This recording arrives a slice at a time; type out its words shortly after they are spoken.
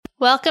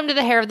Welcome to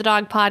the Hair of the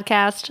Dog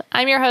podcast.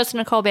 I'm your host,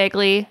 Nicole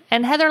Bagley,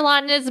 and Heather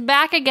Lawton is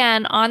back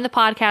again on the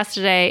podcast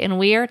today, and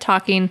we are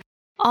talking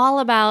all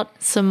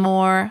about some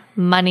more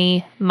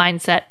money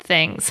mindset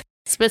things.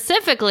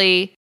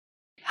 Specifically,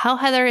 how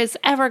Heather is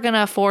ever going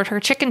to afford her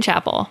chicken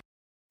chapel.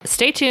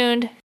 Stay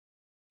tuned.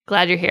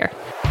 Glad you're here.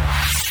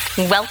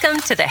 Welcome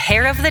to the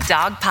Hair of the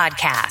Dog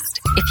podcast.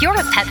 If you're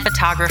a pet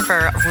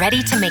photographer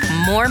ready to make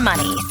more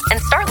money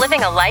and start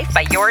living a life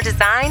by your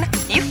design,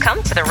 you've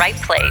come to the right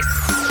place.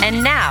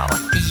 And now,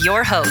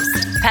 your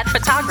host, pet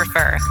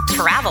photographer,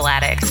 travel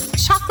addict,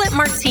 chocolate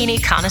martini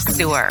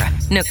connoisseur,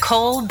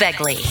 Nicole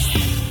Bagley.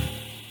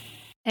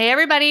 Hey,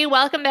 everybody.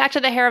 Welcome back to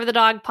the Hair of the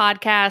Dog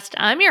podcast.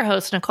 I'm your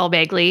host, Nicole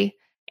Bagley.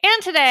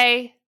 And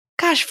today,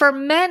 for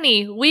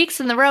many weeks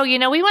in a row,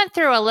 we went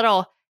through a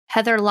little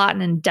Heather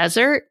Lawton and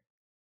desert,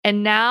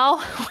 and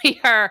now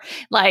we are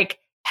like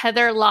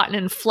Heather Lawton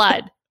and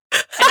flood.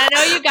 And I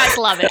know you guys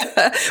love it.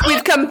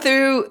 We've come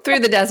through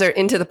the desert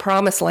into the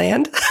promised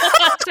land.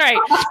 That's right.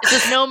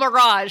 This is no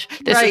mirage.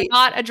 This is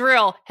not a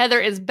drill. Heather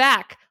is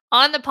back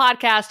on the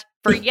podcast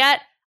for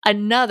yet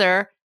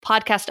another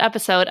podcast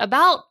episode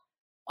about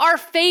our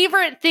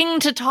favorite thing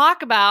to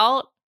talk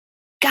about.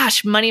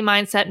 Money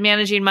mindset,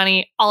 managing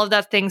money, all of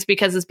those things,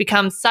 because it's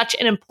become such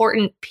an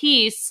important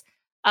piece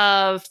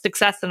of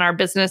success in our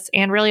business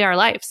and really our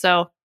life.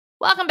 So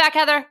welcome back,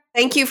 Heather.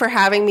 Thank you for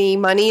having me.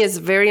 Money is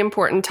a very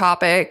important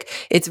topic.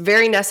 It's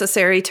very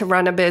necessary to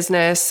run a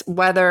business,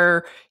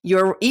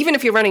 even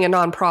if you're running a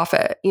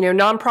nonprofit.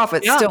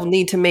 Nonprofits still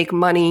need to make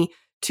money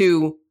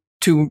to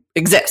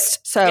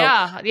exist. So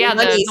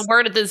the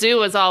word at the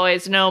zoo is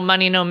always no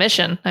money, no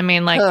mission. I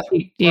mean,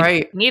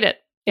 you need it.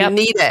 Yep. You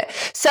need it.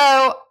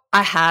 So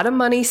I had a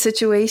money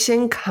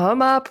situation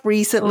come up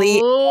recently.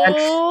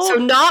 So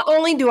not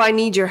only do I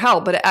need your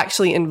help, but it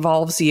actually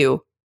involves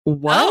you.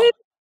 What? Oh.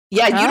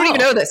 Yeah, you don't even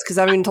know this because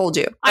I haven't even told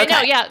you. I know,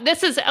 yeah.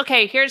 This is,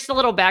 okay, here's the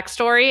little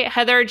backstory.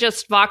 Heather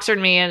just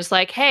Voxered me and is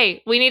like,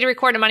 hey, we need to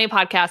record a money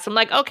podcast. I'm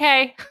like,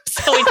 okay.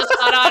 So we just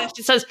got on and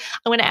she says,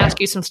 I'm going to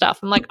ask you some stuff.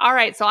 I'm like, all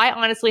right. So I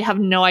honestly have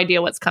no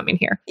idea what's coming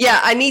here. Yeah,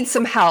 I need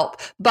some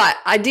help. But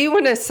I do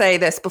want to say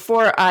this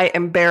before I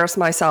embarrass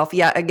myself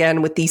yet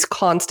again with these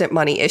constant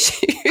money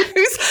issues.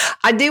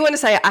 I do want to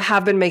say I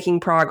have been making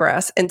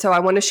progress. And so I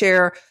want to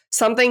share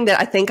something that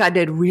I think I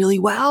did really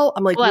well.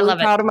 I'm really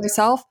proud of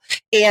myself.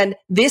 And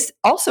this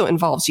also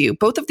involves you.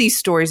 Both of these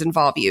stories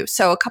involve you.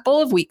 So a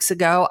couple of weeks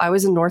ago, I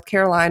was in North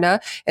Carolina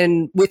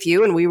and with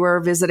you, and we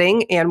were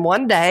visiting. And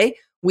one day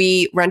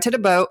we rented a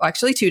boat,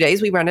 actually 2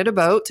 days, we rented a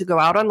boat to go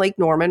out on Lake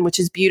Norman, which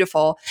is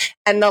beautiful.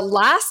 And the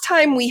last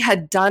time we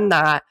had done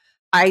that,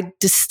 I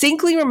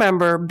distinctly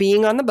remember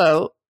being on the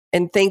boat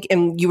and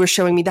you were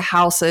showing me the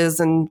houses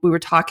and we were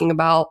talking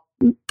about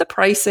the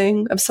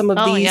pricing of some of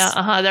these. Oh,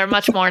 yeah. They're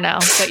much more now.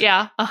 But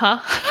yeah.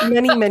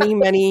 Many, many,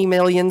 many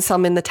millions,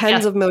 some in the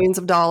tens of millions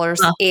of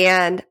dollars.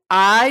 And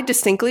I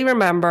distinctly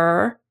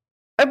remember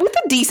with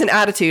a decent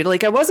attitude,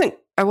 I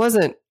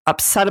wasn't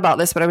upset about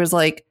this, but I was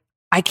like,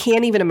 I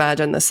can't even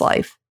imagine this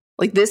life.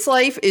 This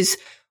life is,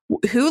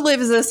 who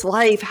lives this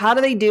life? How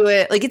do they do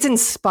it? It's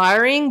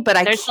inspiring, but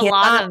there's a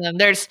lot of them.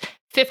 There's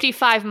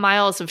 55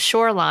 miles of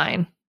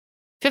shoreline.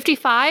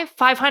 55?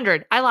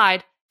 500. I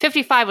lied.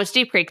 55 was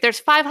Deep Creek. There's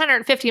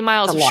 550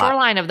 miles of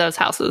shoreline of those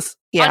houses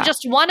on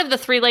just one of the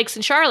 3 lakes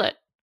in Charlotte.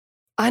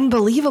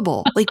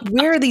 Unbelievable.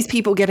 Where are these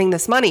people getting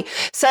this money?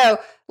 So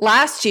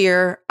last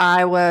year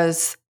I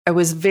was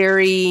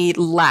very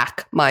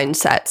lack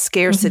mindset,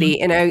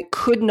 scarcity, and I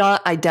could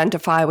not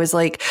identify. I was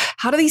like,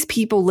 how do these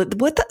people live?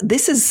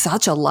 This is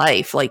such a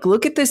life.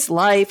 Look at this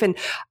life. And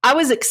I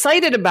was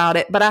excited about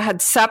it, but I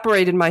had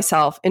separated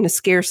myself in a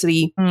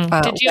scarcity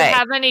Did you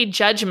have any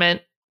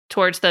judgment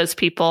towards those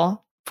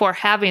people for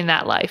having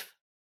that life?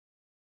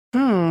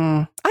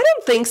 I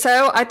don't think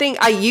so. I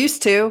think I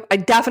used to. I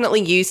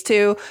definitely used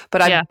to,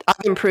 but I've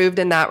improved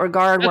in that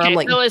regard. Where I'm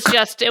like, it was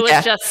just,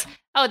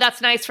 oh,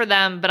 that's nice for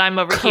them, but I'm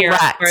over here.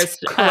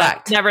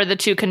 Correct. Never the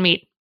two can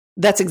meet.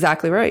 That's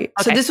exactly right.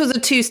 Okay. So this was a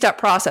 2-step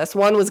process.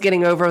 One was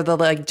getting over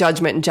the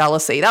judgment and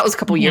jealousy. That was a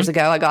couple years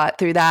ago. I got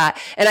through that,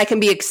 and I can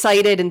be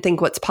excited and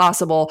think what's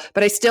possible,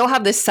 but I still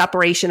have this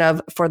separation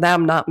of for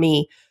them, not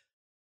me.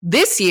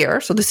 This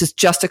year, so this is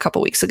just a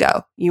couple weeks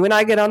ago, you and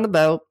I get on the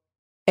boat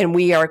and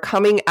we are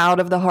coming out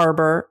of the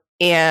harbor,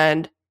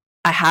 and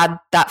I had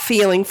that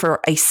feeling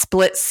for a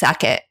split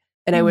second.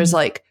 And I was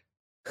like,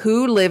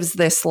 who lives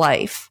this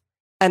life?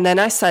 And then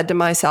I said to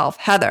myself,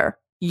 Heather,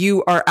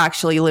 you are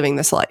actually living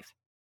this life.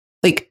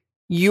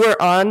 You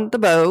are on the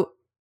boat,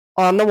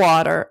 on the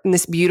water, in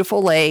this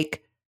beautiful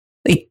lake.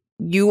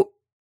 You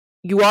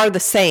are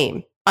the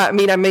same. I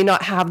mean, I may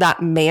not have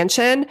that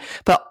mansion,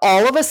 but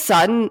all of a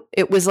sudden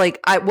it was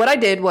what I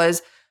did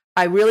was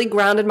I really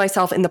grounded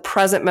myself in the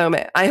present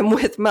moment. I am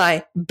with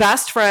my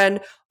best friend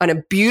on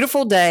a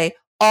beautiful day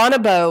on a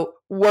boat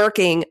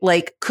working.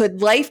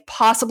 Could life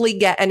possibly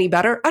get any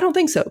better? I don't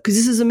think so, because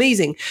this is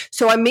amazing.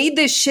 So I made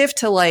this shift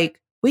to wait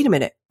a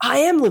minute, I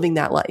am living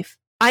that life.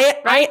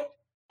 I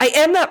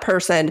am that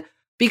person,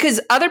 because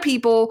other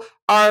people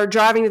are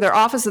driving to their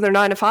office in their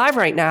 9 to 5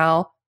 right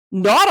now.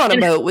 not on a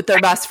boat with their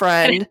best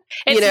friend.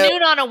 It's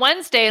noon on a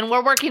Wednesday and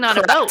we're working on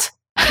a boat.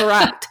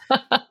 Correct.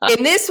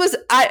 And this was,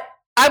 I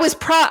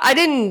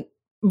didn't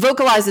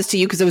vocalize this to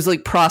you because it was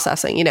like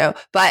processing,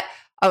 but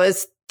I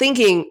was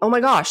thinking, oh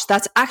my gosh,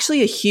 that's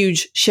actually a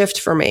huge shift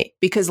for me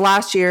because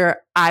last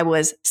year I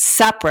was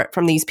separate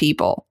from these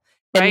people.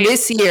 And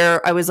this year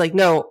I was like,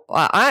 no,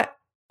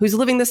 who's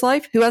living this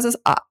life? Who has this?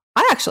 I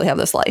actually have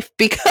this life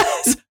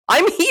because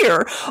I'm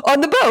here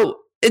on the boat.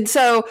 And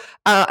so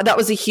that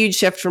was a huge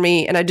shift for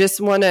me. And I just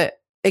want to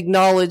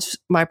acknowledge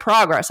my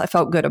progress. I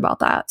felt good about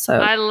that. So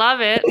I love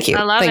it. Thank you.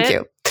 Thank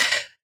you.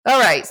 All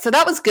right. So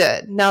that was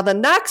good. Now the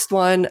next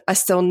one I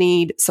still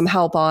need some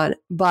help on,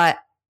 but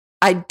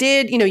I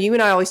did, you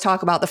and I always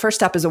talk about the first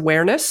step is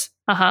awareness.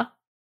 I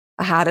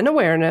had an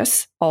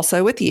awareness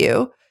also with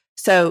you.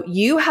 So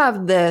you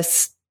have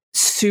this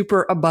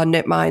super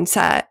abundant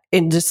mindset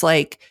and just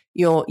like,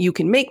 you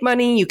can make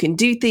money, you can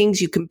do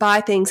things, you can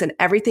buy things and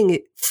everything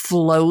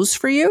flows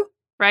for you.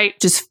 Right.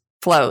 Just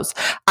flows.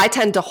 I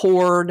tend to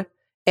hoard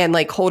and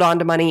like hold on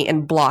to money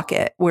and block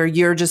it where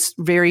you're just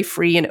very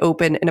free and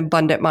open and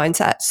abundant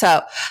mindset.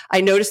 So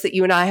I noticed that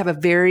you and I have a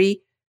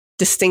very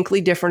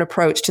distinctly different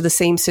approach to the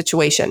same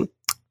situation.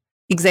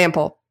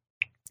 Example,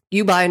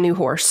 you buy a new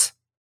horse.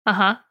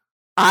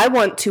 I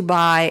want to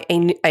buy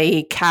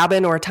a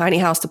cabin or a tiny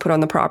house to put on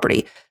the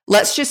property.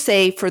 Let's just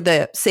say for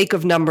the sake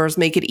of numbers,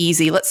 make it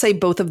easy. Let's say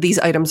both of these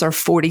items are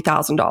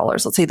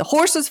 $40,000. Let's say the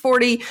horse is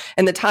 $40,000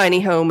 and the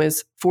tiny home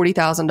is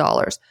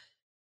 $40,000.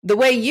 The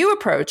way you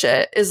approach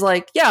it is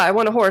like, yeah, I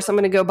want a horse. I'm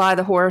going to go buy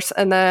the horse.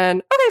 And then,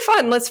 okay,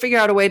 fine. Let's figure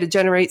out a way to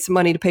generate some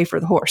money to pay for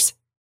the horse.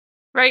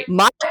 Right.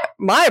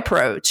 My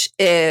approach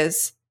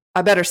is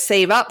I better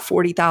save up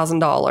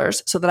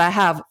 $40,000 so that I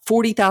have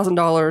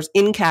 $40,000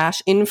 in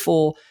cash in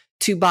full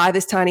to buy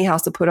this tiny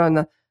house to put on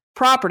the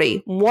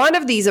property. One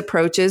of these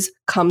approaches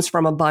comes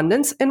from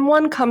abundance and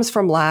one comes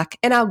from lack.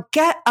 And I'll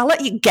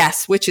let you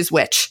guess which is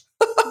which.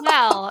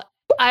 Well,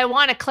 I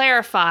want to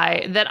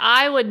clarify that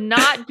I would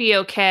not be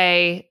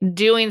okay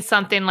doing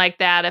something like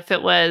that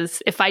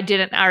if I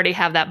didn't already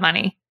have that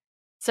money.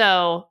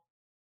 So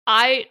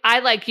I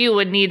like you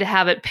would need to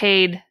have it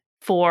paid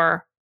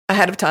for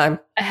ahead of time.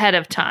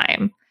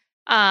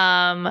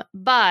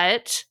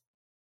 But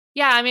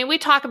yeah, I mean, we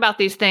talk about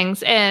these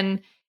things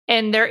and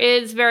there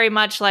is very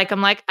much like,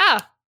 I'm like,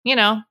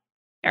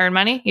 earn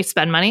money, you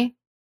spend money.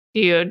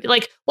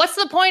 What's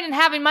the point in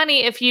having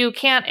money if you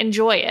can't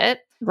enjoy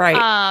it? Right.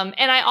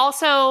 And I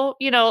also,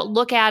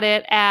 look at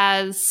it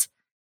as,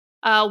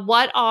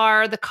 what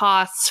are the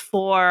costs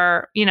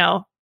for,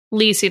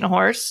 leasing a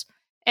horse?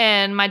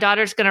 And my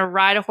daughter's going to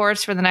ride a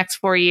horse for the next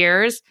 4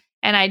 years.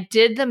 And I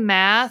did the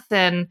math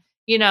and,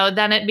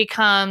 then it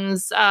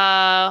becomes,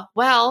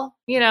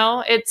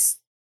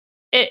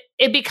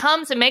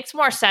 it makes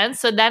more sense.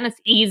 So then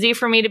it's easy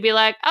for me to be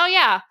like, oh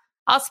yeah,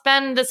 I'll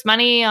spend this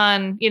money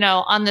on,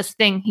 on this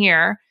thing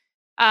here.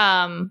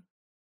 But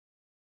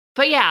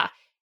yeah,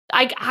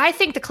 I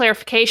think the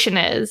clarification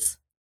is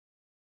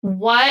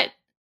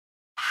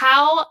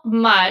how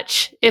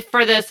much, if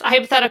for this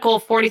hypothetical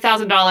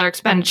 $40,000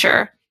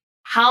 expenditure,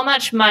 how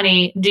much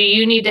money do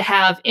you need to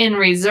have in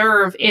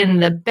reserve in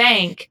the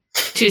bank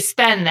to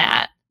spend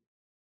that?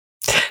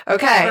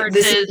 Okay,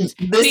 this is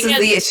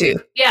the issue.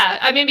 Yeah,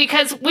 I mean,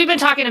 because we've been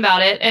talking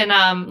about it, and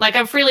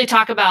I freely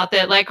talk about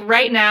that. Like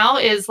right now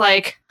is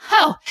like,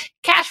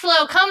 cash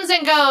flow comes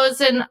and goes,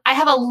 and I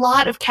have a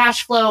lot of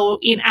cash flow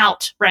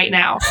out right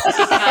now.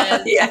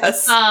 Because,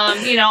 yes.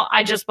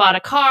 I just bought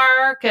a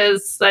car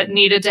because that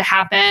needed to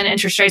happen.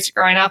 Interest rates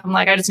are going up. I'm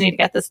like, I just need to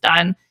get this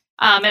done.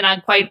 And I'm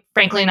quite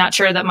frankly not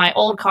sure that my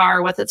old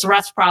car with its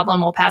rust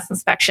problem will pass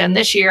inspection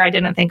this year. I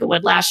didn't think it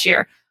would last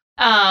year.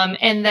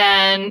 And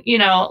then,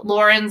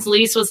 Lauren's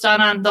lease was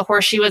done on the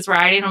horse she was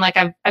riding. I'm like,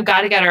 I've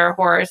got to get her a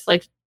horse.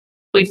 Like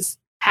we just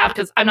have,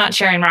 because I'm not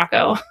sharing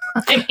Rocco.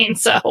 I mean,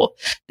 so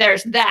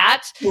there's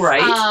that.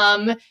 Right.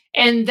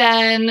 And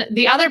then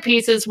the other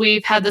piece is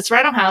we've had this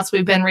rental house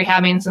we've been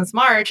rehabbing since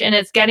March, and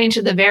it's getting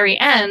to the very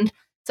end.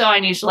 So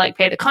I need to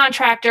pay the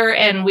contractor,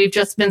 and we've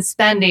just been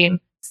spending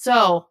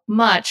so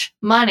much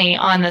money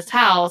on this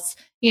house,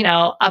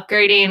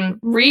 upgrading,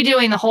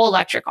 redoing the whole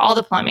electric, all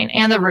the plumbing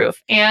and the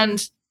roof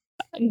and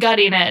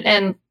gutting it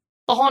and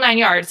the whole 9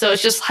 yards. So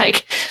it's just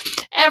like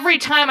every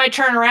time I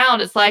turn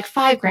around, it's like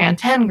 $5,000,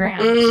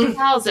 $10,000,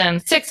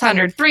 $2,000,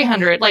 $600,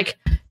 $300. Like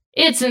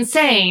it's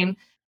insane.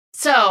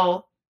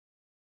 So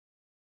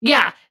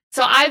yeah.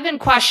 So I've been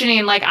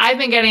questioning, I've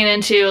been getting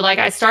into,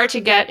 I start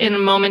to get in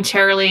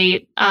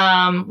momentarily,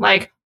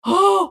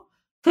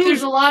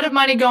 there's a lot of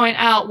money going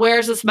out.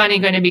 Where's this money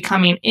going to be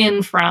coming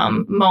in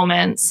from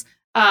moments?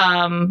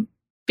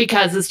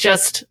 Because it's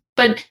just,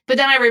 but then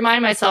I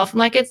remind myself, I'm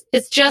like,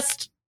 it's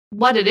just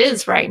what it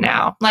is right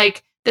now.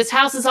 Like this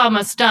house is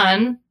almost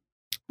done.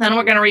 Then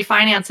we're going to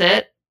refinance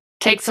it,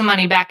 take some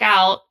money back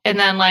out. And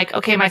then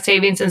okay, my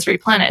savings is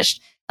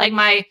replenished. Like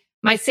my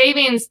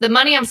savings, the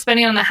money I'm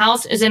spending on the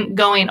house isn't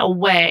going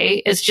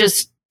away. It's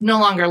just no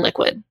longer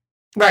liquid.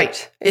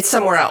 Right. It's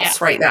somewhere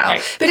else right now.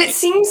 Right. But it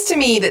seems to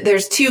me that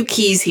there's two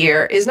keys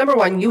here is number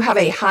one, you have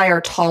a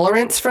higher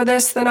tolerance for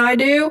this than I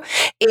do.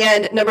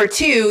 And number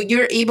two,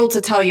 you're able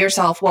to tell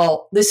yourself,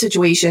 well, this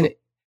situation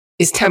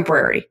is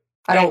temporary.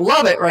 I don't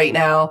love it right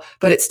now,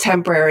 but it's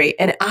temporary.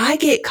 And I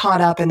get caught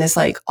up in this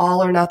like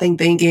all or nothing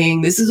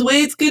thinking, this is the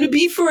way it's going to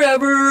be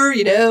forever,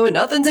 and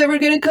nothing's ever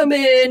going to come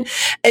in.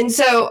 And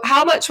so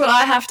how much would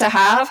I have to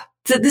have?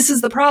 That this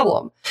is the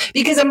problem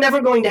because I'm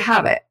never going to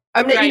have it.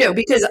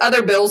 Because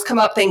other bills come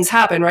up, things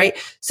happen, right?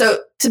 So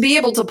to be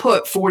able to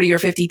put $40,000 or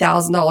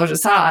 $50,000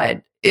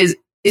 aside is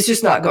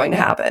just not going to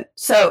happen.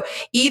 So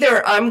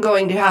either I'm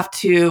going to have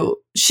to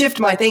shift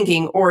my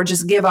thinking or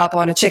just give up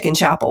on a chicken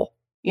chapel,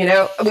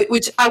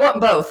 which I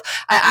want both.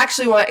 I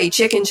actually want a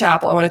chicken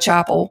chapel. I want a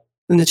chapel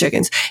in the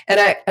chickens, and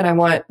I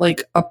want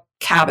like a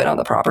cabin on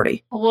the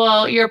property.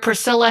 Will your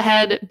Priscilla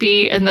head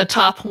be in the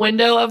top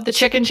window of the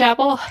chicken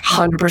chapel?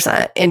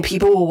 100%. And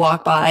people will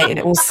walk by and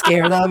it will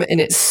scare them. And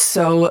it's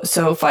so,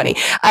 so funny.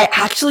 I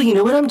actually,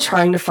 what I'm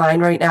trying to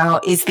find right now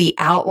is the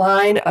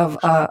outline of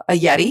a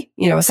Yeti,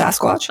 a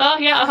Sasquatch. Oh,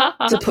 yeah.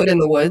 To put in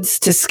the woods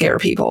to scare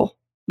people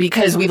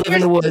because we live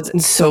in the woods and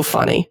it's so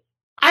funny.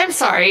 I'm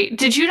sorry.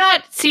 Did you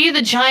not see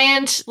the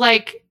giant,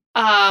 metal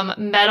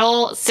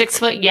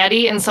 6-foot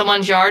Yeti in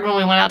someone's yard when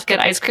we went out to get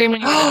ice cream when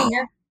you were down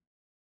here?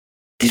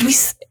 Did we?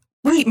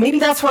 Wait, maybe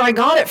that's where I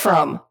got it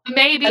from.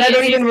 Maybe. And I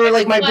don't even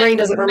remember, my brain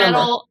doesn't remember.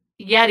 Metal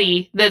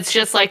Yeti that's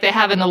just like they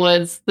have in the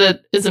woods.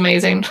 That is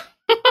amazing.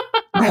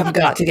 I have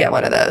got to get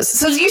one of those.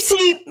 So you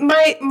see,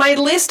 my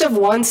list of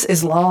wants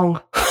is long.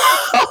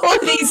 All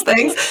of these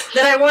things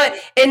that I want.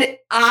 And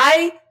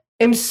I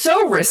am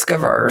so risk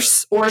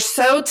averse or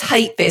so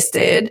tight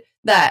fisted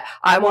that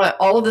I want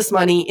all of this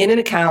money in an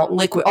account,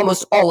 liquid,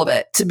 almost all of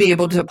it, to be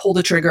able to pull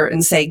the trigger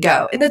and say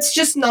go. And that's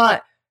just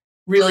not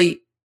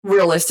really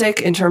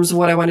realistic in terms of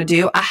what I want to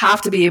do. I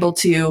have to be able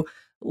to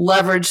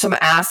leverage some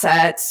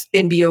assets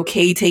and be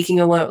okay taking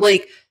a loan,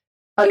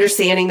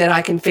 understanding that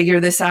I can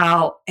figure this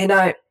out.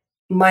 And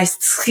my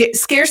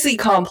scarcity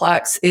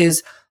complex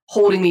is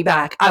holding me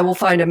back. I will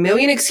find a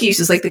million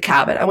excuses like the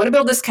cabin. I want to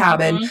build this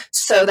cabin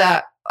so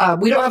that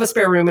we don't have a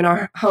spare room in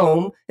our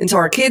home until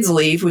our kids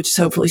leave, which is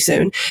hopefully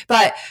soon.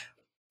 But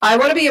I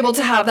want to be able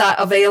to have that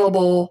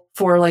available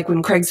for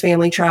when Craig's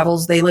family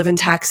travels, they live in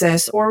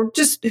Texas or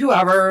just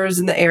whoever is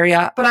in the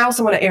area. But I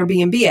also want to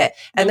Airbnb it.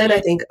 And then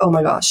I think, oh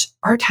my gosh,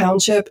 our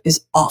township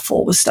is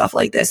awful with stuff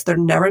like this. They're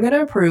never going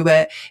to approve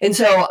it. And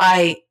so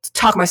I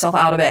talk myself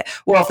out of it.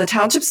 Well, if the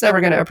township's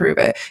never going to approve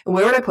it,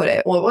 where would I put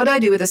it? What would I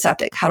do with a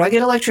septic? How do I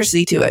get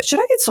electricity to it?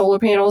 Should I get solar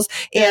panels?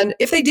 And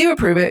if they do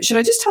approve it, should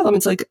I just tell them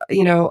it's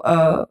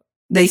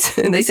they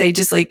say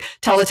just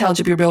tell the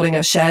township you're building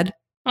a shed?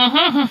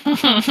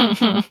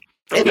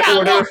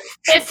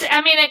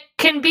 It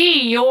can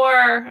be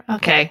your,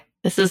 okay,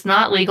 this is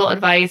not legal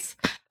advice.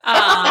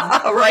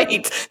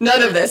 Right.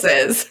 None of this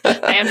is.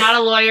 I am not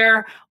a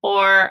lawyer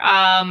or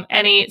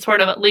any sort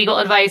of legal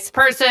advice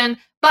person,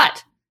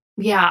 but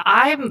yeah,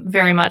 I'm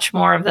very much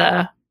more of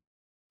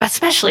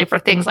especially for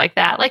things like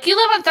that. You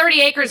live on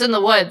 30 acres in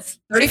the woods.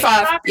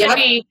 35.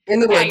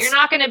 In the woods. You're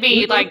not going to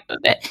be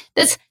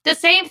this. The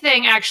same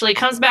thing actually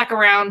comes back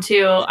around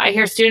to, I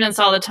hear students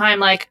all the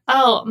time,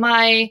 oh,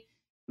 my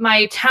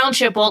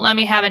township won't let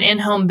me have an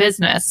in-home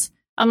business.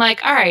 I'm like,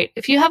 all right,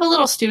 if you have a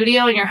little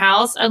studio in your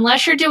house,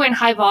 unless you're doing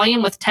high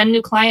volume with 10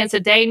 new clients a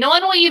day, no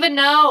one will even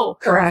know.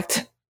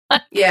 Correct.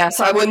 Yeah,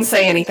 so I wouldn't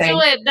say anything.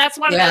 That's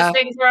one of those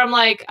things where I'm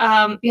like,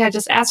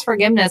 just ask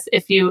forgiveness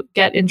if you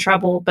get in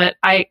trouble. But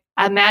I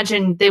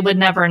imagine they would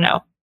never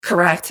know.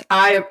 Correct.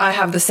 I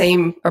have the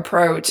same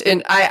approach.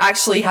 And I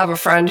actually have a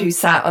friend who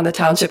sat on the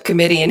township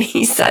committee and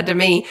he said to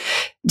me,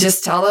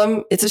 just tell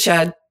them it's a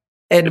shed.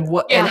 And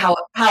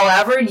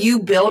however you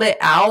build it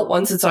out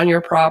once it's on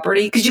your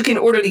property, because you can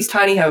order these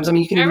tiny homes. I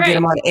mean, you can even get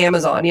them on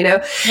Amazon,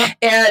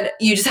 and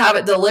you just have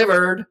it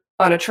delivered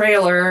on a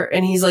trailer.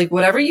 And he's like,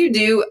 whatever you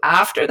do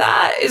after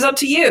that is up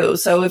to you.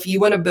 So if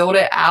you want to build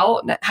it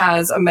out and it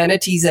has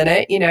amenities in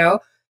it,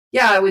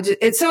 I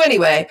would. So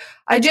anyway,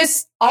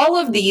 all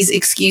of these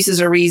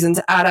excuses or reasons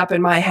add up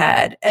in my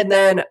head. And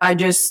then I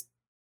just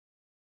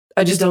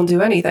don't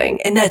do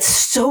anything. And that's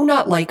so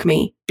not like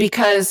me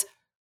because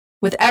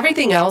with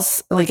everything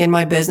else, in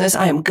my business,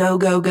 I am go,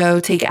 go, go,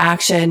 take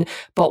action.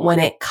 But when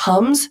it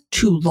comes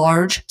to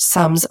large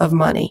sums of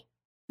money,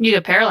 you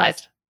get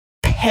paralyzed.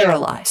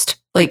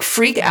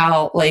 Freak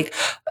out.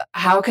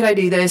 How could I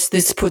do this?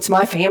 This puts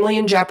my family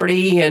in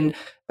jeopardy. And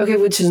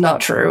which is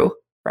not true.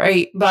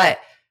 Right.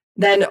 But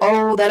then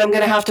I'm going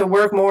to have to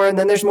work more. And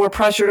then there's more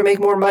pressure to make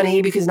more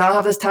money because now I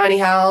have this tiny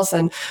house.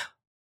 And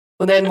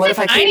then what if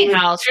I can't? Tiny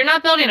house? You're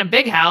not building a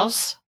big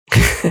house.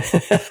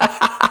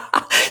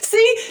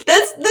 See,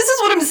 this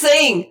is what I'm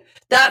saying.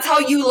 That's how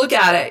you look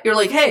at it. You're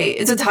like, hey,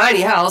 it's a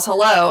tiny house.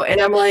 Hello.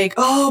 And I'm like,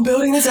 oh,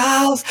 building this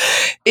house.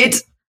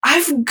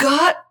 I've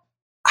got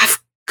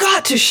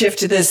to shift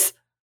to this.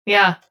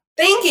 Yeah.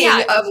 Thinking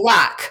of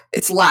lack.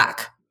 It's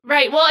lack.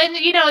 Right. Well, and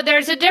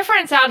there's a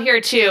difference out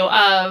here too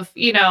of,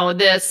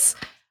 this,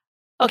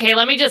 okay,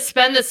 let me just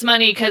spend this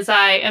money because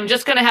I am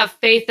just going to have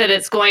faith that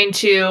it's going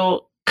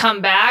to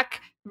come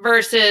back,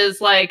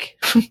 versus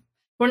like,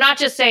 we're not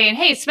just saying,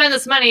 hey, spend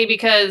this money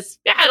because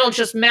it'll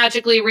just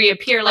magically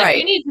reappear. Like,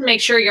 you need to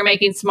make sure you're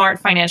making smart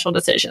financial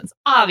decisions.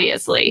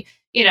 Obviously,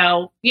 you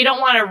know, you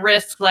don't want to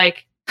risk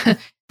like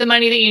the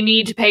money that you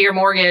need to pay your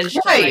mortgage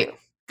to like,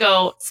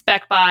 go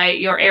spec buy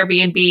your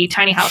Airbnb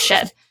tiny house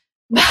shed.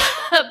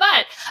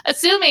 But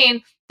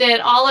assuming that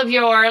all of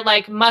your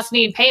like must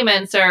need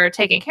payments are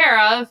taken care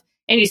of,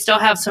 and you still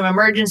have some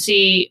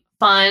emergency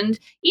fund,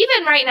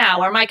 even right now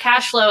where my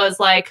cash flow is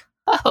like,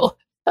 oh,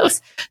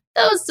 those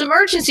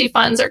emergency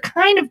funds are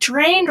kind of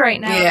drained right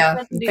now.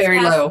 Yeah,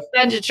 very low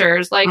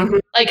expenditures, like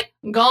like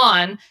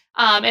gone.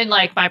 And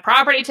like my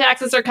property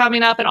taxes are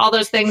coming up and all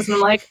those things. And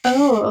I'm like,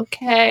 oh,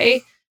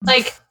 okay.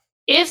 Like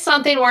if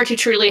something were to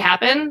truly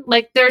happen,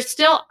 like there's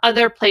still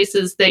other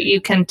places that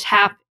you can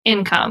tap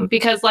income,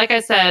 because like I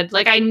said,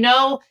 like I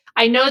know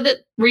that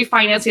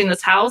refinancing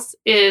this house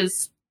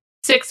is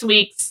 6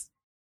 weeks,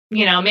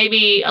 you know,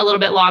 maybe a little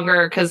bit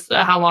longer because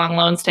how long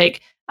loans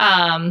take.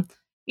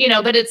 You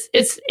know, but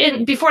it's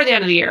in before the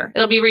end of the year.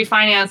 It'll be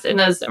refinanced, and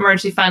those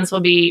emergency funds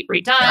will be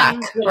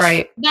redone.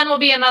 Right. Then will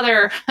be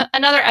another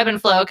ebb and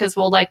flow because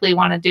we'll likely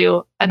want to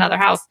do another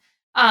house.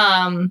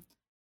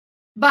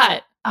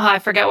 But I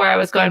forget where I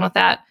was going with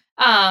that.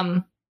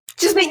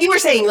 Just you were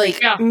saying like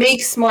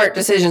make smart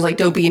decisions. Like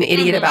don't be an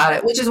idiot about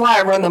it, which is why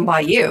I run them by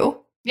you.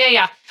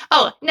 Yeah.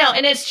 Oh, no.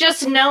 And it's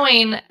just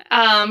knowing,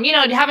 you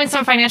know, having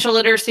some financial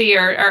literacy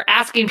or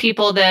asking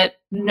people that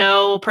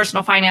know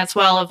personal finance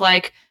well of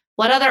like,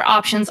 what other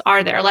options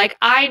are there? Like,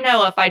 I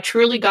know if I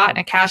truly got in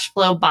a cash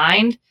flow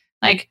bind,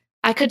 like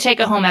I could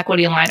take a home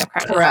equity line of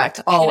credit.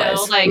 Correct. Always. You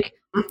know, like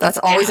that's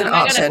always an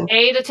option. Am I gonna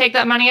pay to take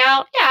that money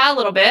out? Yeah, a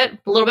little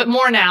bit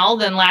more now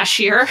than last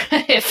year,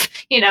 if,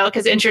 you know,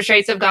 because interest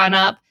rates have gone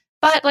up,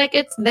 but like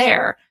it's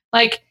there.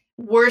 Like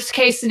worst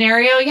case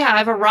scenario, I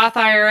have a Roth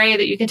IRA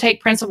that you can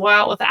take principal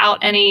out without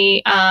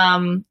any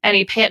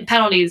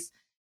penalties.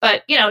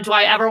 But, you know, do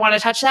I ever want to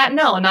touch that?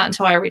 No, not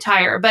until I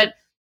retire. But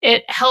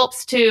it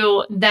helps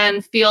to then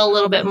feel a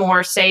little bit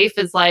more safe,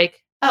 is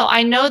like, oh,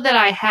 I know that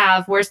I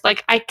have, where's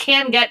like, I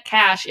can get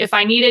cash if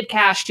I needed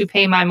cash to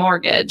pay my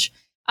mortgage.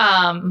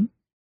 But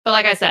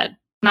like I said,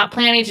 not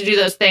planning to do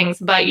those things,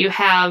 but you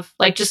have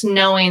like, just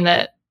knowing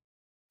that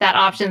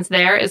option's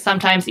there is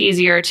sometimes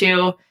easier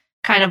to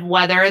kind of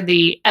weather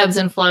the ebbs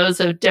and flows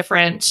of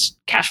different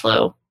cash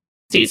flow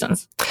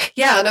seasons.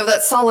 Yeah, no,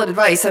 that's solid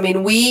advice. I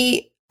mean,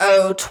 we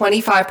owe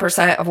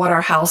 25% of what our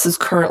house is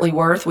currently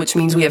worth, which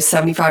means we have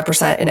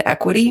 75% in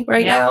equity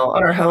right now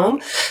on our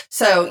home.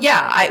 So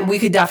we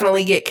could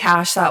definitely get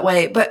cash that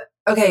way. But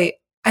okay,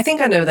 I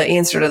think I know the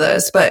answer to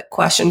this, but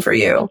question for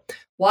you.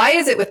 Why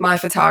is it with my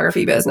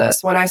photography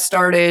business, when I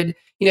started,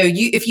 you know,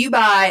 if you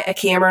buy a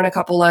camera and a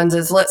couple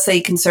lenses, let's say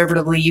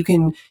conservatively, you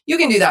can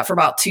do that for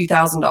about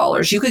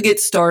 $2,000. You could get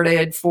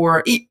started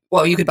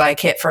you could buy a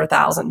kit for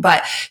 $1,000,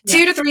 but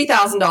 $2,000 to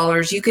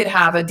 $3,000, you could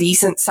have a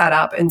decent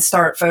setup and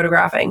start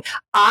photographing.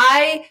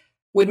 I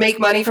would make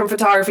money from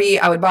photography.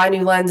 I would buy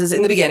new lenses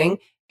in the beginning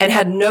and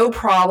had no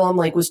problem,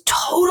 like was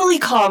totally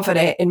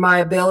confident in my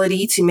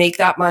ability to make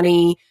that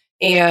money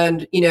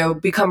and, you know,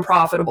 become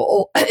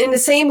profitable. And the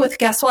same with,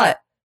 guess what?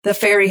 The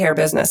fairy hair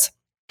business.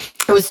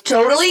 I was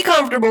totally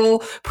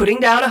comfortable putting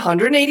down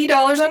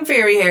 $180 on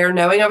fairy hair,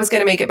 knowing I was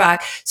going to make it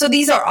back. So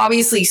these are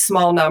obviously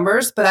small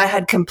numbers, but I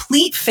had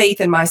complete faith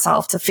in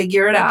myself to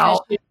figure it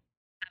out. Did you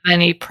have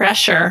any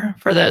pressure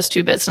for those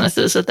two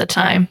businesses at the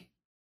time?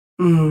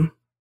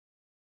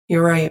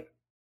 You're right.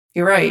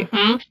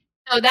 Mm-hmm.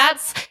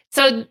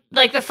 So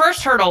like the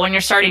first hurdle when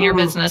you're starting your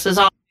business is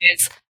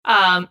always,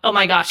 oh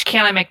my gosh,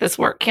 can I make this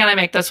work?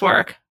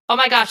 Oh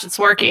my gosh, it's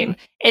working.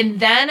 And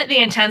then the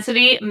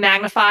intensity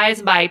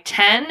magnifies by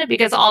 10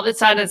 because all of a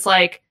sudden it's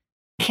like,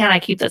 can I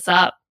keep this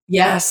up?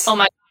 Yes. Oh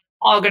my God,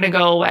 all going to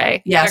go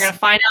away. Yes. They're going to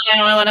find out I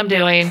don't know what I'm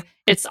doing.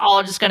 It's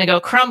all just going to go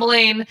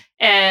crumbling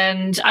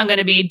and I'm going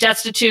to be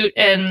destitute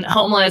and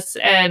homeless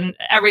and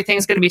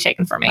everything's going to be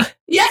taken from me.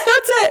 Yeah,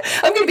 that's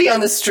it. I'm going to be on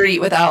the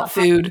street without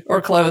food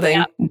or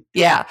clothing.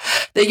 Yeah.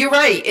 You're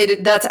right.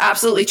 That's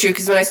absolutely true.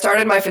 Because when I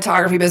started my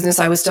photography business,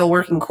 I was still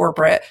working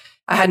corporate.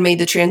 I hadn't made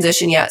the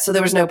transition yet. So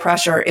there was no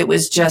pressure. It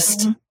was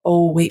just,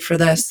 oh, wait for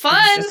this. Fun.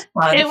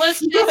 It was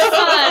just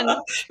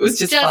fun. It was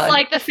just fun.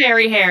 Like the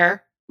fairy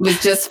hair. It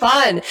was just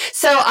fun.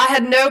 So I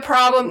had no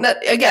problem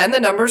again,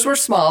 the numbers were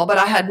small, but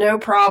I had no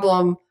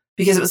problem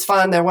because it was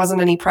fun. There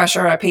wasn't any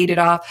pressure. I paid it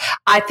off.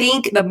 I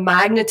think the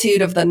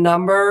magnitude of the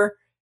number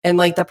and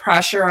like the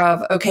pressure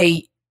of,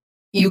 okay,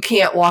 you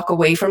can't walk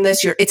away from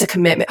this. It's a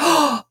commitment.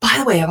 Oh, by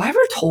the way, have I ever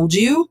told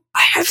you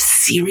I have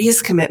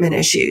serious commitment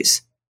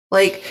issues?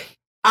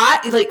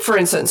 For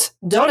instance,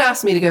 don't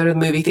ask me to go to the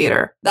movie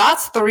theater.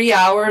 That's 3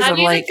 hours of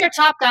like. Your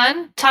Top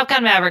Gun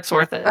Maverick's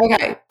worth it.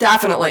 Okay,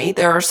 definitely.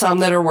 There are some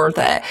that are worth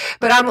it,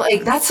 but I'm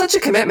like, that's such a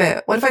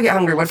commitment. What if I get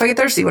hungry? What if I get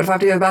thirsty? What if I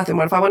have to go to the bathroom?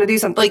 What if I want to do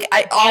something?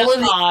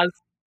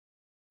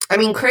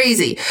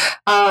 Crazy.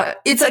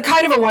 It's a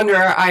kind of a wonder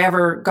I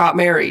ever got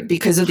married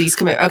because of these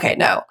commitments. Okay,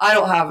 no, I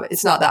don't have.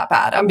 It's not that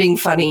bad. I'm being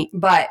funny,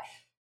 but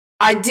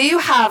I do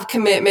have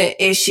commitment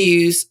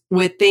issues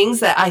with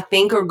things that I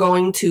think are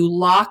going to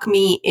lock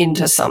me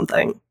into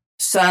something.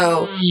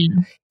 So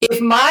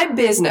if my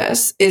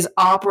business is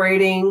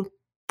operating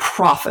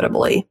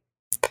profitably,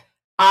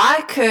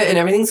 I could, and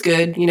everything's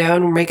good, you know,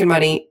 and we're making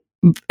money.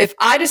 If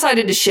I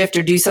decided to shift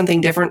or do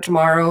something different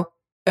tomorrow,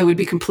 I would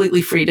be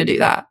completely free to do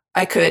that.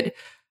 I could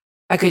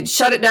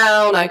shut it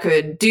down. I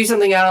could do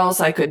something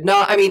else. I could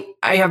not. I mean,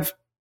 I have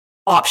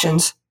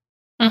options.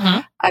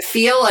 Mm-hmm. I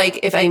feel like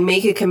if I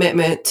make a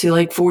commitment to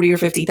like $40,000 or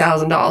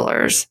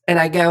 $50,000 and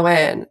I go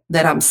in,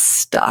 that I'm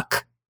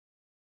stuck.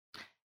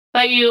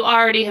 But you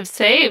already have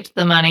saved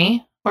the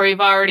money, or you've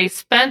already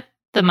spent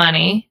the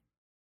money.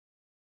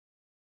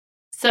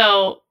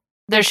 So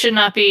there should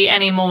not be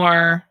any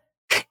more.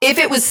 If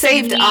it was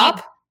saved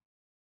up,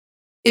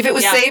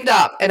 saved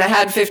up and I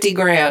had 50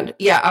 grand,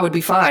 yeah, I would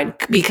be fine.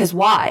 Because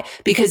why?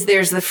 Because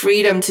there's the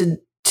freedom to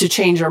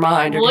change your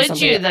mind. Or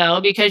would you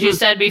though? Because you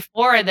said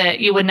before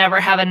that you would never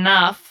have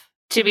enough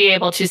to be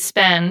able to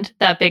spend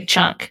that big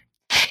chunk.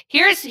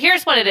 Here's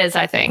what it is,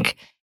 I think.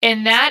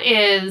 And that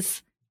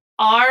is,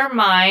 our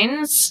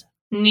minds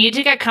need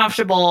to get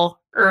comfortable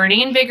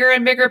earning bigger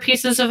and bigger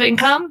pieces of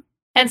income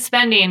and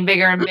spending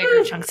bigger and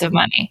bigger chunks of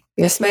money.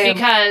 Yes, ma'am.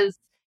 Because,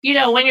 you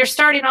know, when you're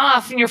starting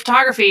off in your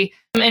photography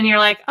and you're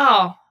like,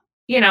 oh,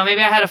 you know,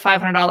 maybe I had a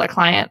 $500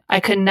 client. I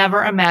could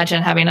never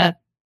imagine having a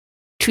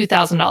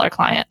 $2,000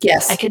 client.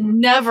 Yes. I could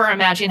never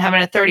imagine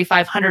having a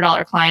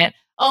 $3,500 client.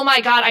 Oh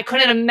my God, I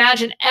couldn't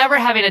imagine ever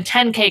having a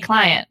 $10K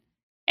client.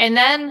 And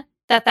then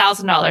that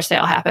 $1,000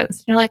 sale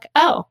happens. You're like,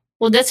 oh,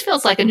 well, this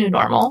feels like a new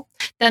normal.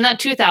 Then that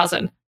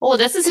 $2,000. Oh,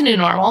 this is a new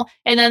normal.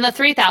 And then the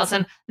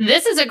 $3,000.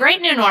 This is a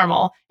great new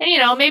normal. And, you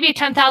know, maybe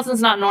 10,000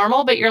 is not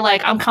normal, but you're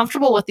like, I'm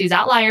comfortable with these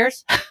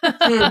outliers.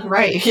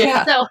 Right.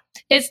 Yeah. So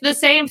it's the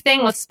same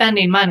thing with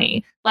spending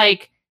money.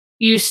 Like,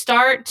 you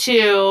start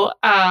to,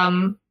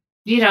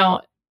 you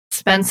know,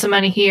 spend some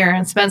money here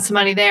and spend some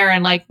money there.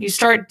 And like, you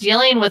start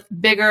dealing with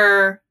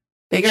bigger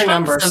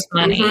numbers of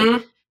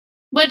money,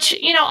 which,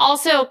 you know,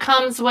 also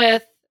comes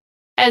with,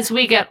 as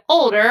we get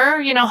older,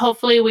 you know,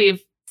 hopefully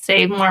we've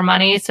saved more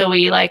money. So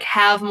we like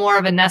have more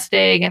of a nest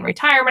egg and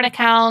retirement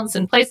accounts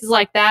and places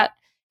like that.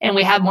 And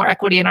we have more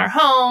equity in our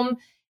home.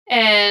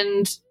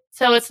 And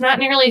so it's not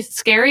nearly as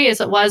scary as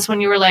it was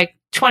when you were like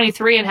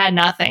 23 and had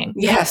nothing.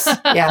 Yes.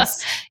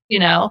 Yes. You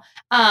know?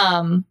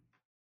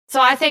 So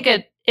I think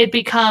it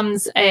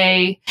becomes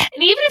and even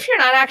if you're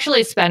not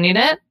actually spending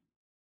it,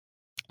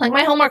 like,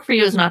 my homework for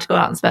you is not to go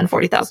out and spend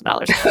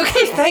 $40,000.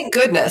 Okay. Thank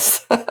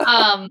goodness.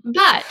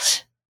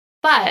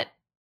 But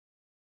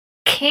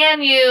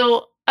can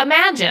you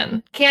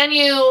imagine? Can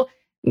you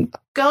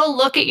go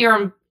look at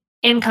your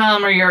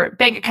income or your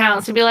bank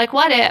accounts and be like,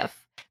 what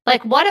if?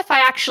 Like, what if I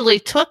actually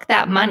took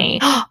that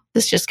money?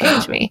 This just came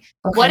to me.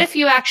 Okay. What if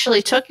you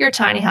actually took your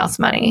tiny house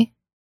money,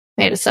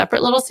 made a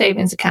separate little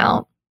savings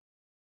account,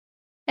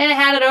 and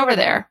had it over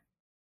there?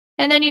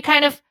 And then you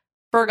kind of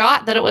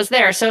forgot that it was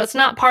there. So it's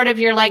not part of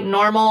your like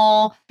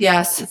normal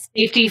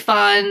safety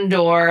fund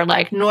or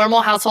like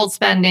normal household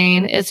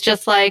spending. It's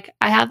just like,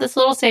 I have this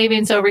little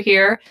savings over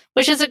here,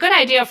 which is a good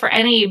idea for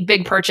any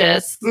big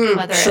purchase,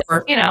 whether it's,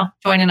 you know,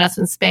 joining us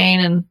in Spain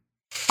in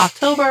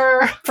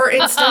October, for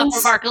instance,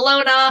 or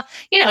Barcelona,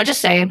 you know,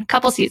 just saying, a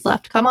couple seats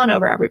left. Come on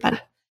over, everybody.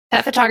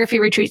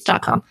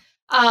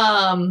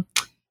 PetPhotographyRetreats.com.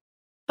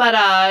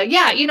 But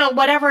yeah, you know,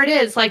 whatever it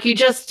is, like, you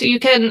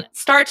can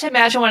start to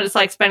imagine what it's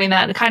like spending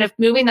that and kind of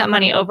moving that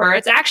money over.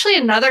 It's actually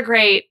another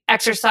great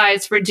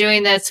exercise for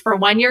doing this for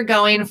when you're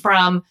going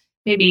from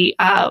maybe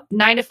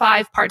 9 to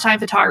 5 part-time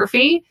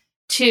photography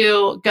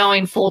to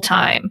going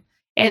full-time.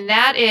 And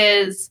that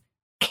is,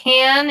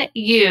 can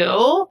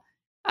you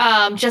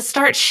just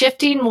start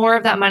shifting more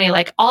of that money?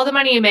 Like, all the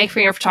money you make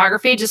from your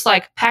photography, just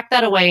like pack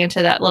that away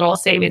into that little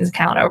savings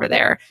account over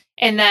there.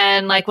 And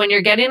then like when you're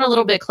getting a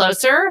little bit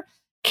closer,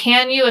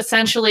 can you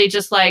essentially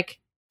just like,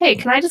 hey,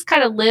 can I just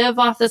kind of live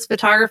off this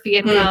photography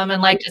income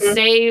and like just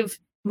save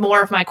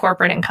more of my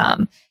corporate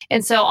income?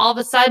 And so all of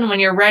a sudden, when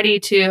you're ready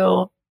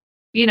to,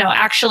 you know,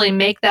 actually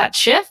make that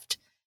shift,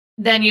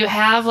 then you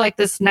have like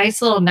this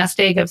nice little nest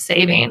egg of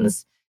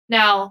savings.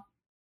 Now,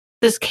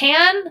 this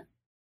can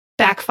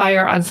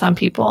backfire on some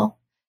people.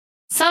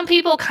 Some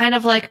people, kind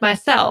of like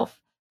myself,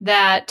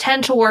 that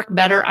tend to work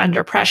better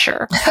under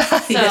pressure.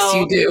 So yes,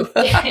 you do.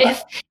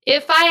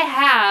 if I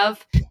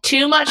have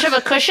too much of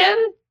a cushion,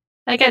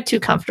 I get too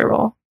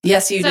comfortable.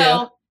 Yes, you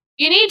do.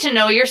 You need to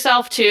know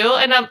yourself too.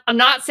 And I'm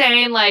not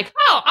saying like,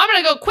 oh, I'm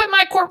going to go quit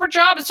my corporate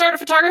job and start a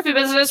photography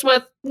business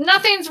with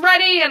nothing's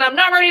ready and I'm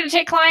not ready to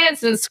take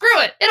clients and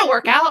screw it, it'll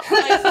work out.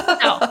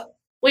 Like, no,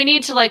 we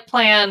need to like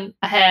plan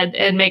ahead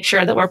and make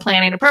sure that we're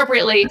planning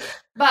appropriately.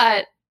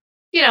 But,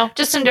 you know,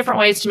 just some different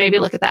ways to maybe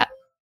look at that.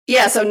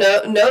 Yeah. So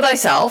know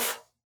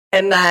thyself.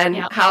 And then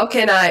how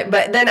can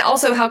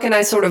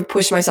I sort of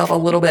push myself a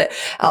little bit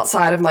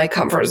outside of my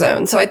comfort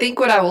zone? So I think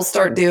what I will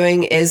start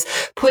doing is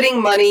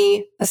putting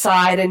money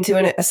aside into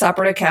a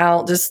separate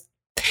account, just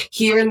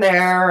here and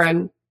there.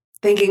 And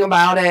thinking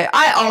about it.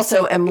 I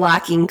also am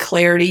lacking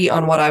clarity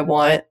on what I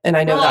want, and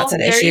I know that's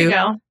an issue. There you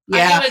go.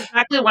 Yeah. I knew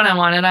exactly what I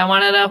wanted. I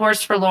wanted a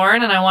horse for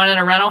Lauren, and I wanted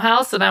a rental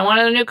house, and I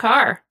wanted a new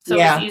car. So it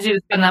was easy to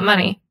spend that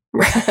money.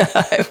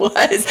 It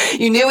was.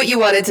 You knew what you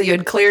wanted, so you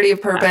had clarity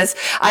of purpose.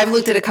 I've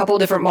looked at a couple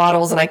different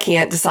models, and I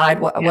can't decide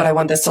what I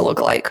want this to look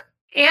like.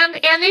 And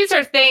these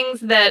are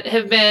things that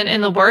have been in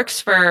the works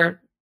for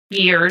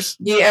years.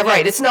 Yeah,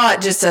 right. It's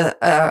not just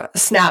a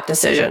snap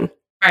decision.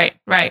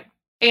 Right.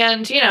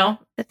 And,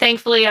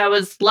 thankfully I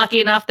was lucky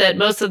enough that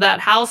most of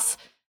that house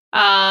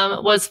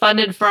was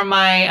funded from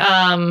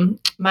my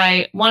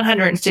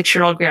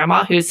 106-year-old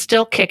grandma, who's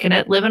still kicking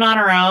it, living on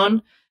her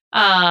own.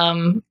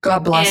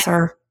 God bless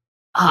her.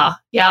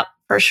 Yeah,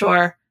 for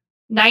sure.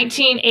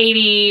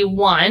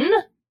 1981,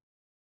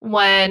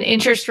 when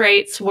interest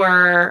rates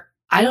were,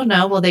 I don't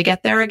know, will they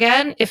get there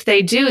again? If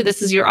they do,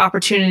 this is your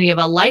opportunity of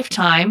a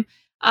lifetime.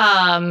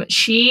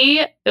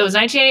 It was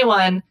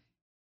 1981.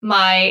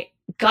 My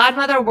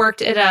godmother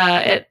worked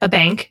at a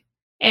bank,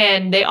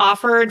 and they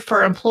offered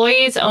for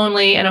employees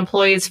only and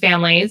employees'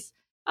 families,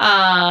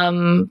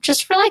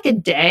 just for like a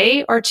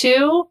day or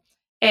two,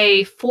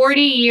 a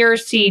 40-year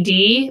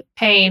CD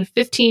paying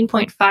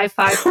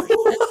 15.55%.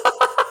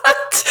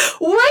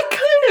 What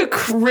kind of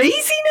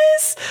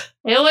craziness?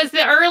 It was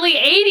the early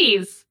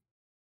 80s.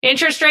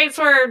 Interest rates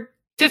were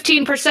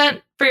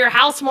 15% for your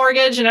house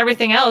mortgage and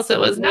everything else. It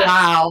was nuts.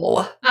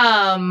 Wow.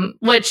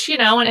 Which,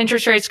 when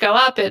interest rates go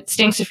up, it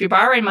stinks if you're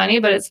borrowing money,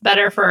 but it's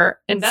better for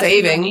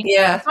saving. Money.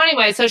 Yeah. So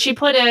anyway, so she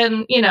put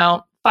in,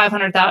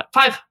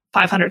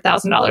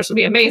 $500,000 would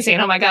be amazing.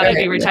 Oh my God, I'd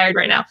be retired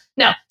right now.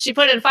 No, she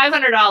put in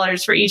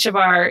 $500 for each of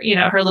our,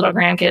 her little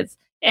grandkids.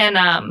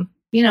 And,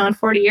 in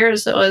 40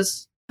 years, it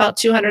was about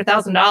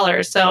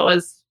 $200,000. So it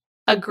was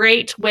a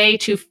great way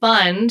to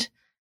fund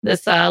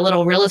this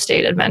little real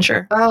estate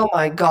adventure. Oh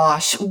my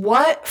gosh.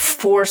 What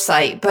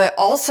foresight. But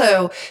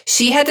also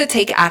she had to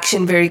take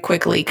action very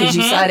quickly because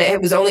you said it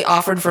was only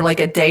offered for like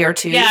a day or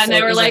two. Yeah. So and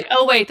they were like,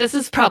 oh wait, this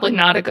is probably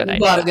not a good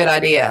idea. Not a good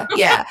idea.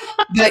 Yeah.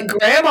 But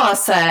grandma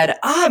said,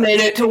 I'm in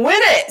it to win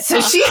it.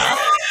 So she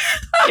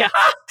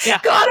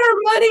got her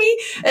money.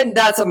 And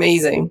that's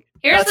amazing.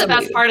 Here's the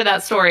best part of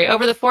that story.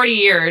 Over the 40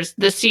 years,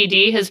 the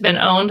CD has been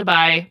owned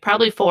by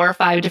probably 4 or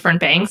 5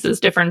 different banks as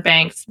different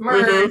banks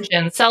merge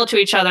and sell to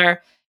each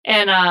other.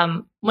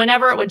 And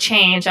whenever it would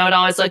change, I would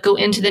always go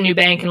into the new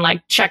bank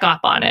and check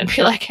up on it and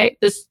be like, hey,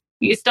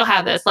 you still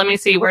have this. Let me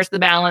see where's the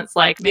balance,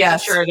 making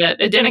sure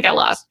that it didn't get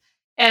lost.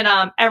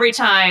 And every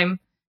time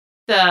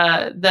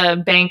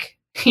the bank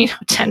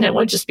attendant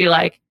would just be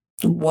like,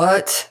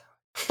 what?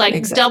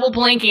 Double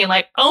blinking,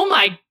 oh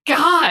my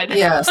God.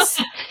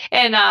 Yes.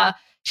 And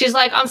she's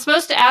like, I'm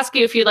supposed to ask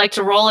you if you'd like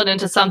to roll it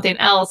into something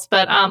else,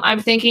 but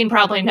I'm thinking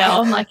probably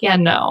no. I'm like, yeah,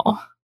 no.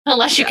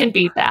 Unless you can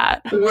beat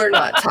that. We're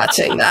not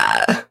touching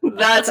that.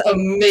 That's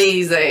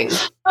amazing.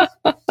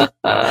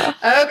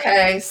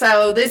 Okay,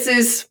 so this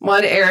is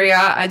one area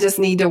I just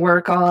need to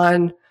work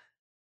on,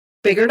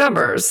 bigger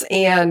numbers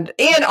and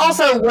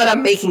also what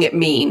I'm making it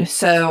mean.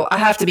 So I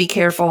have to be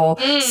careful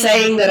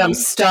saying that I'm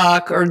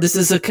stuck or this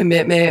is a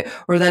commitment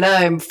or that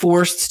I'm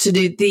forced to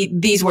do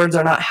these words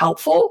are not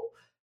helpful.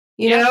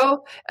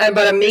 But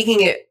I'm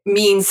making it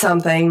mean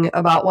something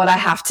about what I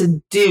have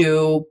to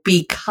do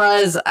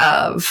because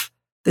of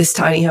this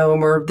tiny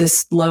home or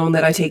this loan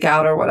that I take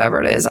out or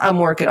whatever it is. I'm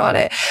working on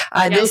it.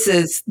 This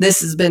has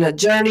been a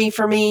journey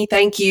for me.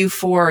 Thank you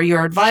for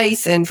your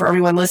advice and for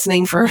everyone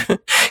listening for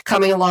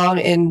coming along,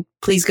 and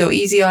please go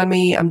easy on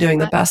me. I'm doing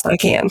the best I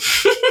can.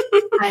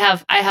 I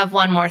have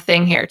one more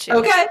thing here too.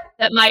 Okay.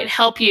 That might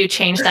help you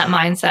change that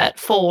mindset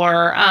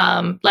for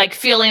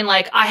feeling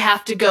like I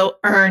have to go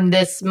earn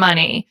this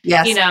money.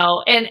 Yes.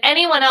 And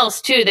anyone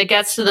else too that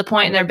gets to the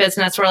point in their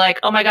business where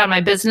oh my God, my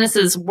business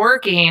is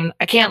working.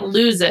 I can't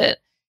lose it.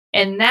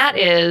 And that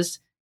is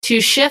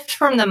to shift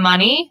from the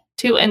money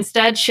to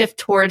instead shift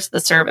towards the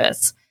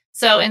service.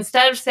 So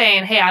instead of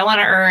saying, hey, I want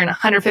to earn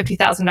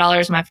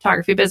 $150,000 in my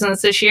photography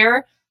business this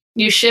year,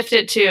 you shift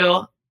it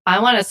to, I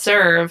want to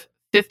serve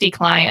 50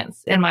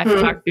 clients in my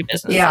photography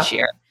business this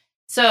year.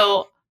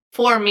 So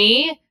for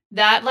me,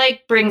 that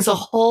brings a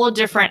whole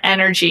different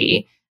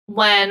energy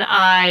when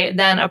I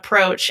then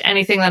approach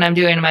anything that I'm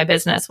doing in my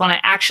business, when I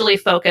actually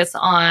focus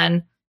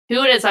on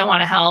who it is I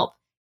want to help,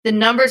 the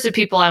numbers of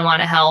people I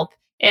want to help,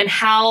 and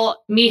how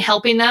me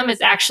helping them is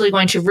actually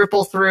going to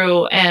ripple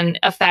through and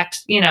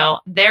affect,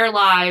 their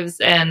lives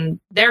and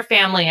their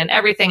family and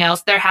everything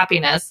else, their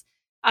happiness.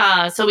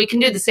 So we can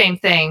do the same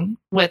thing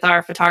with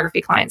our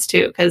photography clients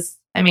too. Because,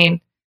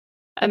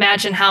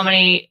 imagine how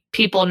many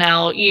people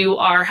now you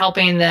are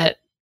helping that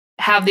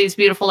have these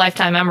beautiful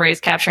lifetime memories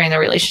capturing the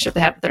relationship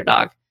they have with their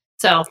dog.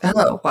 So,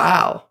 oh,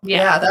 wow.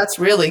 Yeah, that's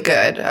really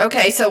good.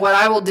 Okay. So what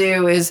I will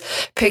do is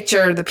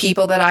picture the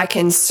people that I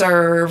can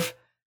serve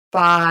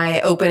by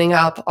opening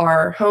up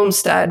our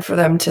homestead for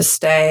them to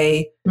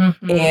stay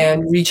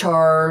and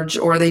recharge,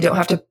 or they don't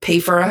have to pay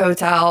for a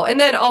hotel. And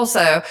then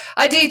also,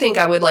 I do think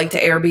I would like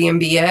to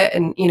Airbnb it.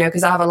 And,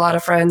 because I have a lot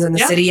of friends in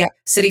the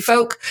city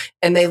folk,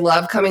 and they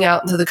love coming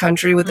out into the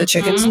country with the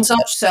chickens and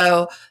such.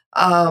 So,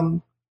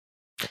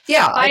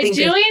 Yeah. By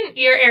doing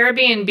your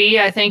Airbnb,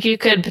 I think you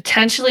could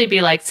potentially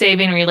be like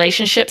saving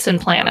relationships and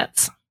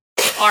planets.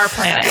 Our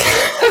planet.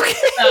 Okay.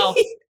 So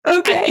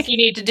I think you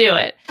need to do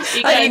it.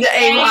 Because, I need to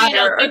aim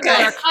higher. People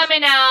are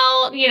coming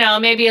out,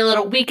 maybe a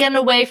little weekend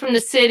away from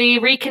the city,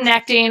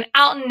 reconnecting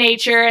out in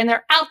nature, and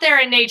they're out there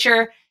in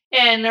nature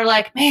and they're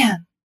like,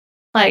 man,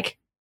 like,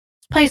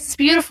 this place is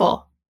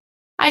beautiful.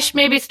 I should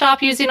maybe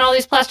stop using all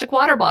these plastic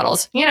water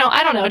bottles.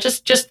 I don't know,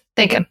 just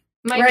thinking.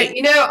 Right.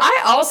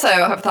 I also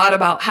have thought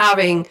about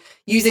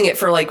using it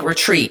for like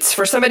retreats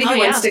for somebody who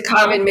wants to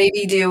come and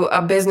maybe do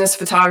a business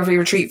photography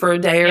retreat for a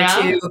day or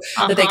two,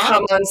 that they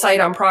come on site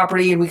on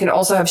property, and we can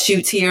also have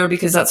shoots here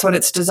because that's what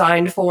it's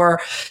designed for.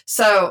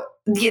 So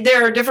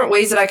there are different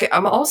ways that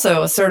I'm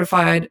also a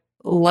certified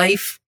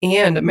life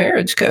and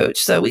marriage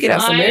coach. So we could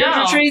have some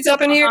marriage retreats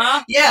up in here.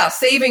 Yeah.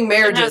 Saving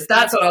marriages.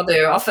 That's what I'll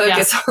do. I'll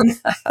focus on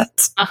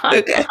that.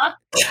 Okay.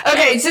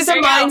 Okay. It's just a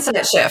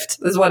mindset shift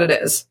is what it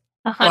is.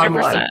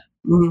 100%.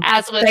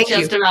 As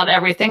with about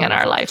everything in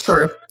our life.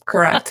 True.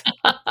 Correct.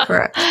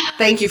 Correct.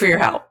 Thank you for your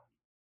help.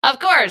 Of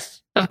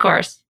course.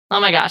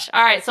 Oh my gosh.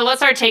 All right. So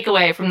what's our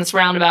takeaway from this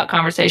roundabout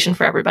conversation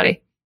for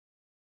everybody?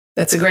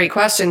 That's a great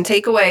question.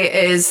 Takeaway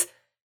is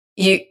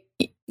you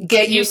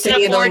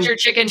can afford your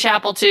chicken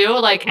chapel too.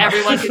 Like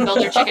everyone can build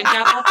their chicken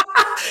chapel.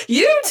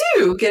 You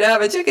too can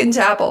have a chicken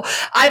chapel.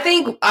 I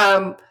think,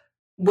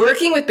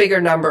 working with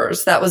bigger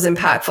numbers, that was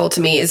impactful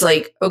to me, is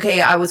like, okay,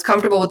 I was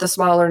comfortable with the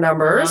smaller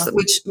numbers,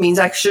 which means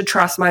I should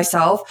trust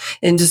myself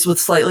and just with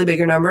slightly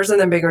bigger numbers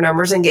and then bigger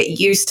numbers and get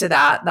used to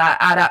that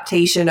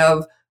adaptation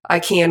of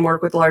I can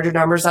work with larger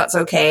numbers. That's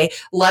okay.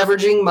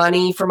 Leveraging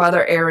money from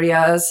other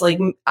areas. Like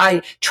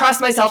I trust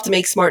myself to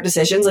make smart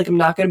decisions. Like I'm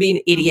not going to be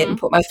an idiot and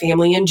put my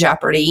family in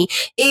jeopardy,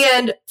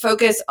 and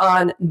focus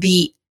on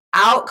the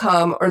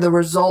outcome or the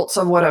results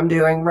of what I'm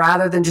doing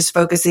rather than just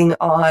focusing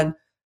on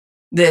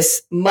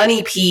this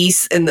money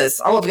piece and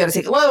this, I've got to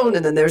take a loan,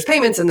 and then there's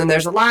payments, and then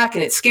there's a lack,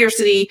 and it's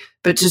scarcity,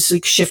 but just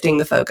like shifting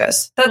the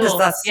focus.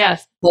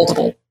 That's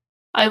multiple.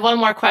 I have one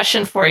more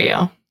question for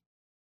you.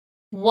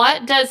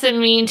 What does it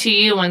mean to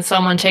you when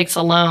someone takes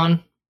a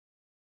loan?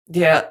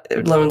 Yeah,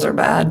 loans are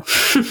bad.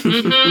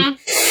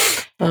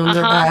 Loans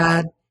are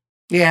bad.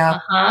 Yeah.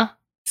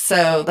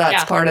 So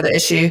that's part of the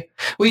issue.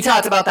 We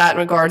talked about that in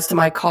regards to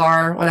my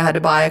car. When I had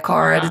to buy a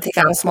car, I had to take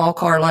out a small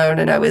car loan,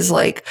 and I was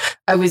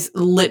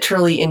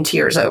literally in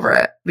tears over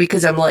it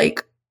because I'm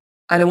like,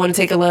 I don't want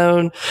to take a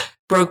loan.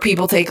 Broke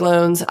people take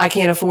loans. I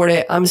can't afford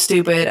it. I'm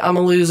stupid. I'm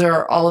a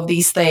loser. All of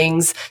these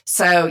things.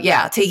 So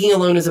yeah, taking a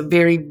loan is a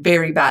very,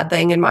 very bad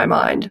thing in my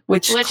mind,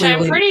 which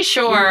I'm pretty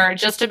sure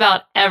just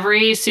about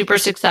every super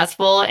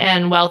successful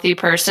and wealthy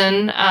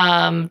person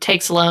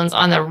takes loans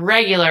on the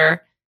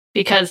regular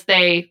because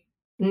they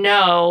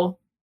know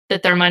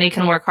that their money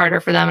can work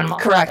harder for them. And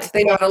correct.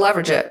 They know how to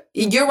leverage it.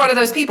 You're one of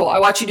those people. I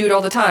watch you do it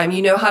all the time.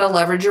 You know how to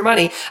leverage your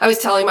money. I was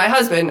telling my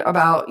husband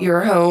about your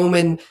home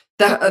and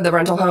the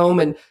rental home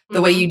and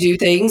the way you do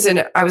things.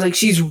 And I was like,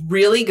 she's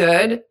really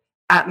good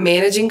at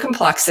managing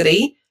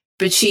complexity,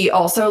 but she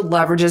also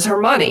leverages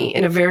her money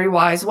in a very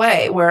wise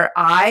way, where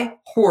I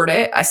hoard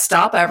it. I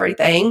stop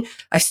everything.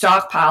 I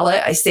stockpile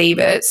it. I save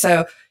it.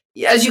 So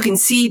as you can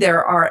see,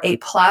 there are a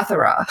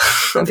plethora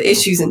of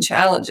issues and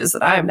challenges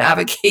that I am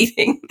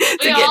navigating.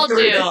 We all do.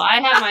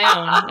 I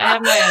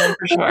have my own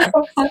for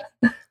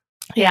sure.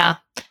 Yeah.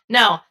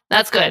 No,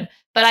 that's good.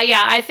 But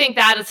I think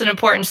that is an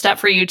important step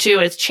for you too,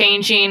 is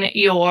changing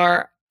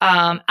your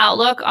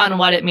outlook on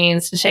what it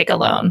means to take a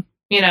loan.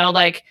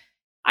 Like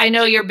I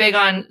know you're big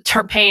on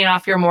paying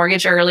off your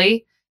mortgage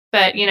early,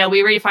 but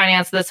we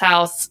refinanced this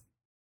house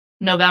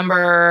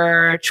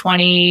November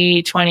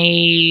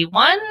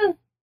 2021.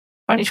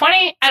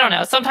 2020? I don't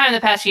know. Sometime in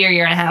the past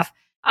year and a half.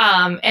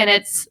 And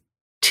it's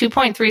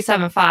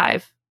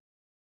 2.375.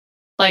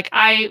 Like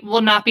I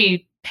will not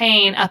be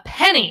paying a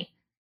penny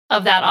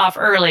of that off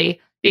early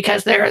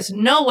because there is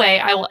no way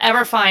I will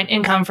ever find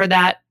income for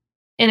that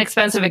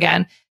inexpensive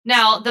again.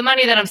 Now, the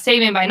money that I'm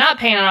saving by not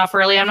paying it off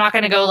early, I'm not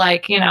going to go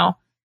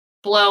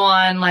blow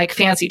on like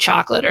fancy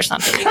chocolate or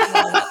something.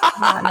 That's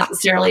not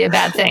necessarily a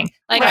bad thing.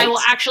 Like I will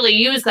actually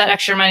use that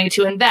extra money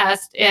to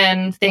invest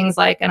in things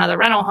like another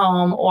rental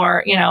home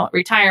or,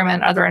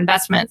 retirement, other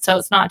investments. So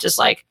it's not just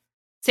like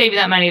saving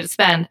that money to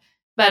spend,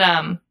 but,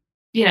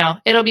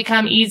 it'll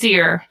become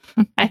easier,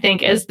 I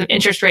think, as the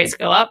interest rates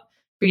go up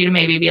for you to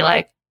maybe be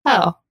like,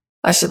 oh,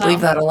 I should leave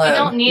that alone. I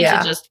don't need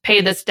to just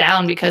pay this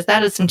down because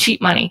that is some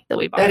cheap money that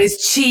we bought. That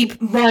is cheap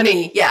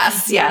money.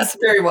 Yes.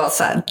 Very well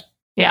said.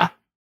 Yeah.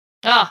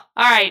 Oh,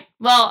 all right.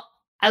 Well,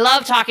 I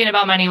love talking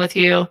about money with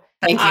you.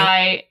 Thank you.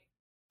 I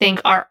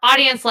think our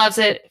audience loves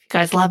it. If you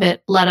guys love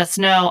it, let us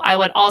know. I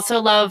would also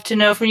love to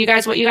know from you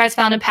guys what you guys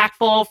found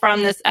impactful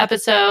from this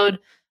episode,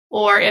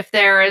 or if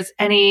there is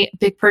any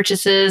big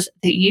purchases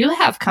that you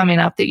have coming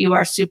up that you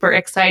are super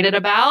excited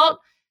about.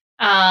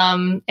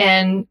 And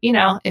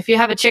if you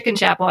have a chicken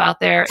chapel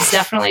out there,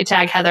 definitely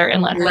tag Heather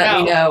and let me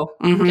know.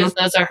 Because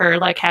those are her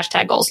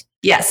hashtag goals.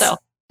 Yes. So,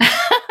 all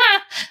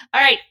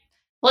right.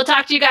 We'll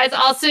talk to you guys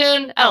all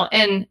soon. Oh,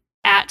 and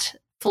at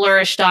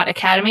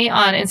flourish.academy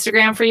on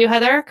Instagram for you,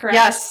 Heather, correct?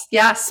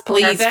 Yes.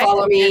 Please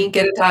follow me,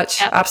 get in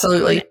touch. Yep.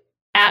 Absolutely.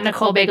 At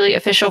Nicole Begley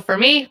Official for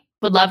me.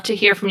 Would love to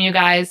hear from you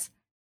guys.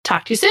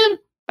 Talk to you soon.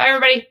 Bye,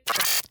 everybody.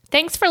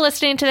 Thanks for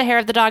listening to the Hair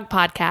of the Dog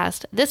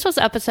podcast. This was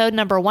episode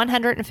number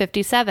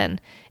 157.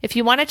 If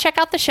you want to check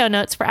out the show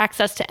notes for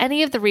access to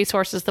any of the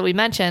resources that we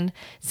mentioned,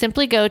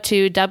 simply go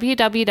to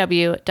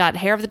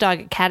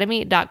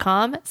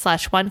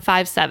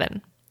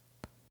www.hairofthedogacademy.com/157.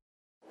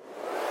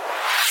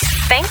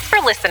 Thanks for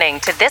listening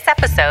to this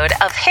episode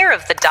of Hair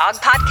of the Dog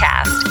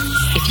podcast.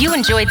 If you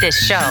enjoyed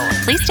this show,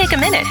 please take a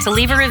minute to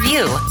leave a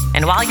review.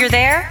 And while you're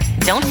there,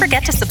 don't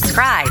forget to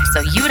subscribe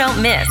so you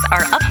don't miss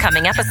our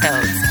upcoming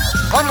episodes.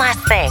 One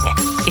last thing,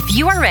 if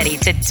you are ready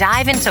to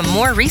dive into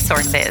more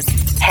resources,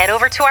 head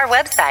over to our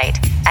website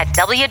at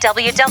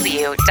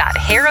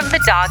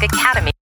www.hairofthedogacademy.com.